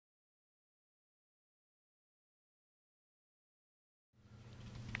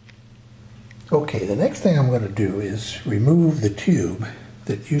Okay, the next thing I'm going to do is remove the tube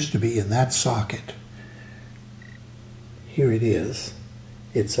that used to be in that socket. Here it is.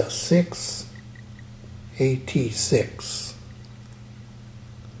 It's a 6AT6.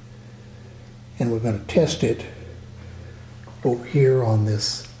 And we're going to test it over here on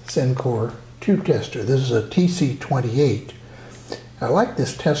this Sencor tube tester. This is a TTT026. I like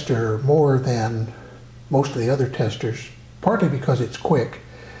this tester more than most of the other testers, partly because it's quick,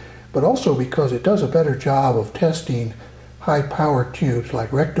 but also because it does a better job of testing high power tubes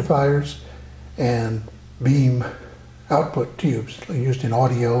like rectifiers and beam output tubes used in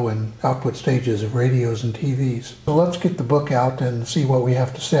audio and output stages of radios and TVs. So let's get the book out and see what we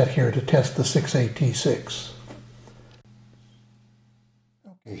have to set here to test the 6AT6.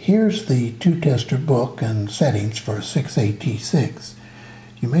 Okay, here's the tube tester book and settings for a 6AT6.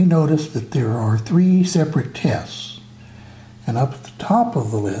 You may notice that there are 3 separate tests. And up at the top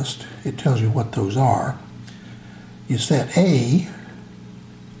of the list, it tells you what those are. You set A.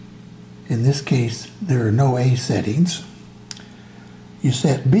 In this case, there are no A settings. You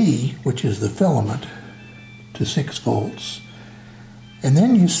set B, which is the filament, to 6 volts. And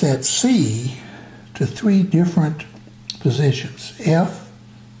then you set C to 3 different positions, F,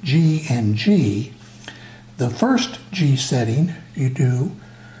 G, and G. The first G setting you do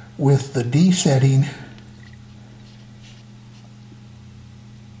with the D setting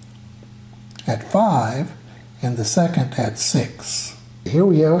at 5 and the second at 6. Here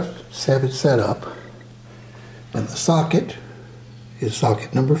we have it set up, and the socket is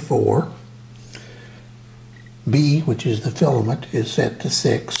socket number 4. B, which is the filament, is set to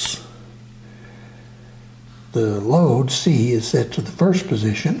 6. The load, C, is set to the first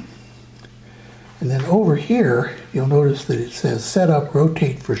position. And then over here, you'll notice that it says set up,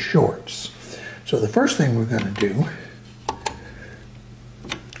 rotate for shorts. So the first thing we're going to do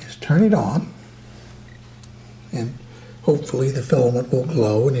is turn it on, and hopefully the filament will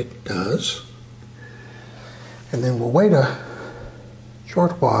glow, and it does. And then we'll wait a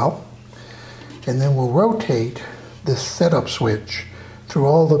short while, and then we'll rotate this setup switch through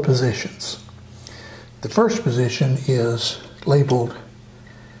all the positions. The first position is labeled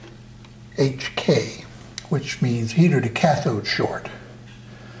HK, which means heater to cathode short.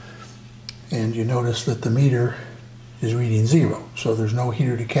 And you notice that the meter is reading 0, so there's no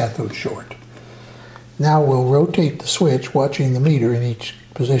heater to cathode short. Now we'll rotate the switch, watching the meter in each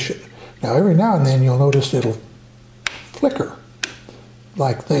position. Now every now and then you'll notice it'll flicker,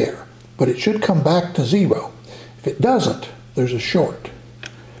 like there, but it should come back to 0. If it doesn't, there's a short.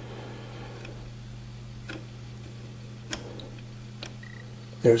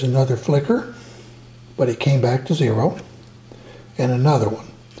 There's another flicker, but it came back to 0, and another one.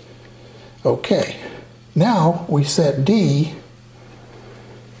 Okay, now we set D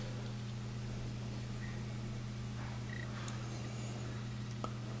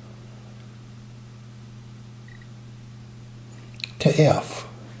to F.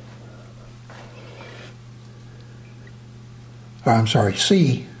 Or, I'm sorry,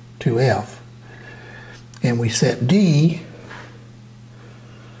 C to F. And we set D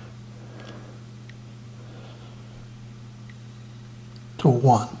to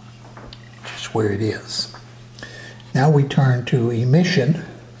 1, which is where it is. Now we turn to emission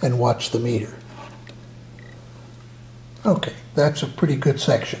and watch the meter. Okay, that's a pretty good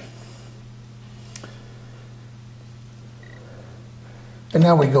section. And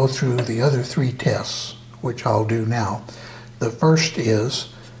now we go through the other 3 tests, which I'll do now. The first is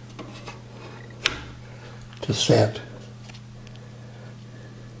to set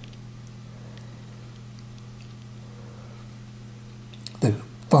the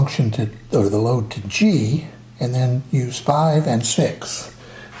function to, or the load to G, and then use 5 and 6.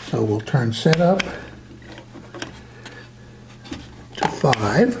 So we'll turn setup to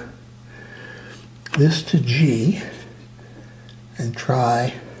 5, this to G, and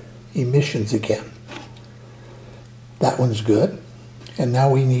try emissions again. That one's good. And now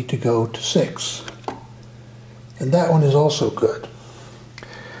we need to go to 6. And that one is also good.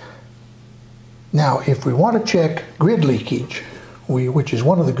 Now, if we want to check grid leakage, which is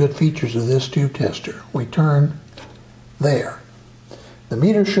one of the good features of this tube tester, we turn there. The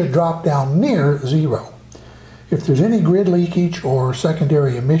meter should drop down near 0. If there's any grid leakage or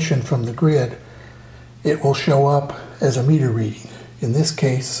secondary emission from the grid, it will show up as a meter reading. In this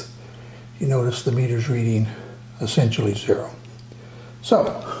case, you notice the meter's reading essentially 0. So,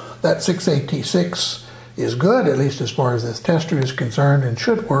 that 6AT6 is good, at least as far as this tester is concerned, and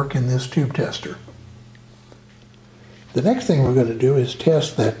should work in this tube tester. The next thing we're going to do is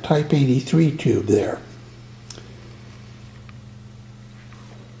test that Type 83 tube there.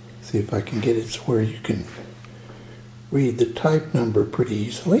 See if I can get it to where you can read the type number pretty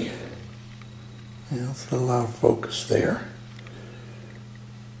easily. And let's allow focus there.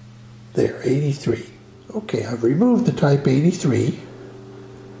 There, 83. Okay, I've removed the type 83,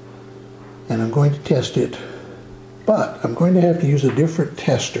 and I'm going to test it, but I'm going to have to use a different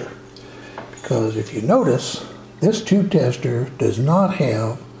tester, because if you notice, this tube tester does not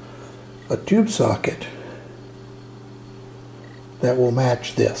have a tube socket that will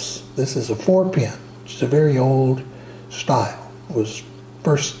match this. This is a 4-pin, which is a very old style. It was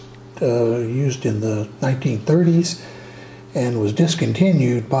first used in the 1930s and was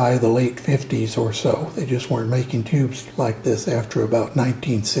discontinued by the late 50s or so. They just weren't making tubes like this after about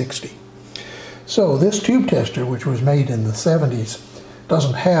 1960. So this tube tester, which was made in the 70s,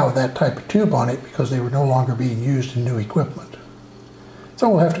 doesn't have that type of tube on it because they were no longer being used in new equipment. So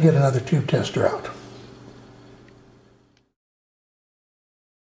we'll have to get another tube tester out.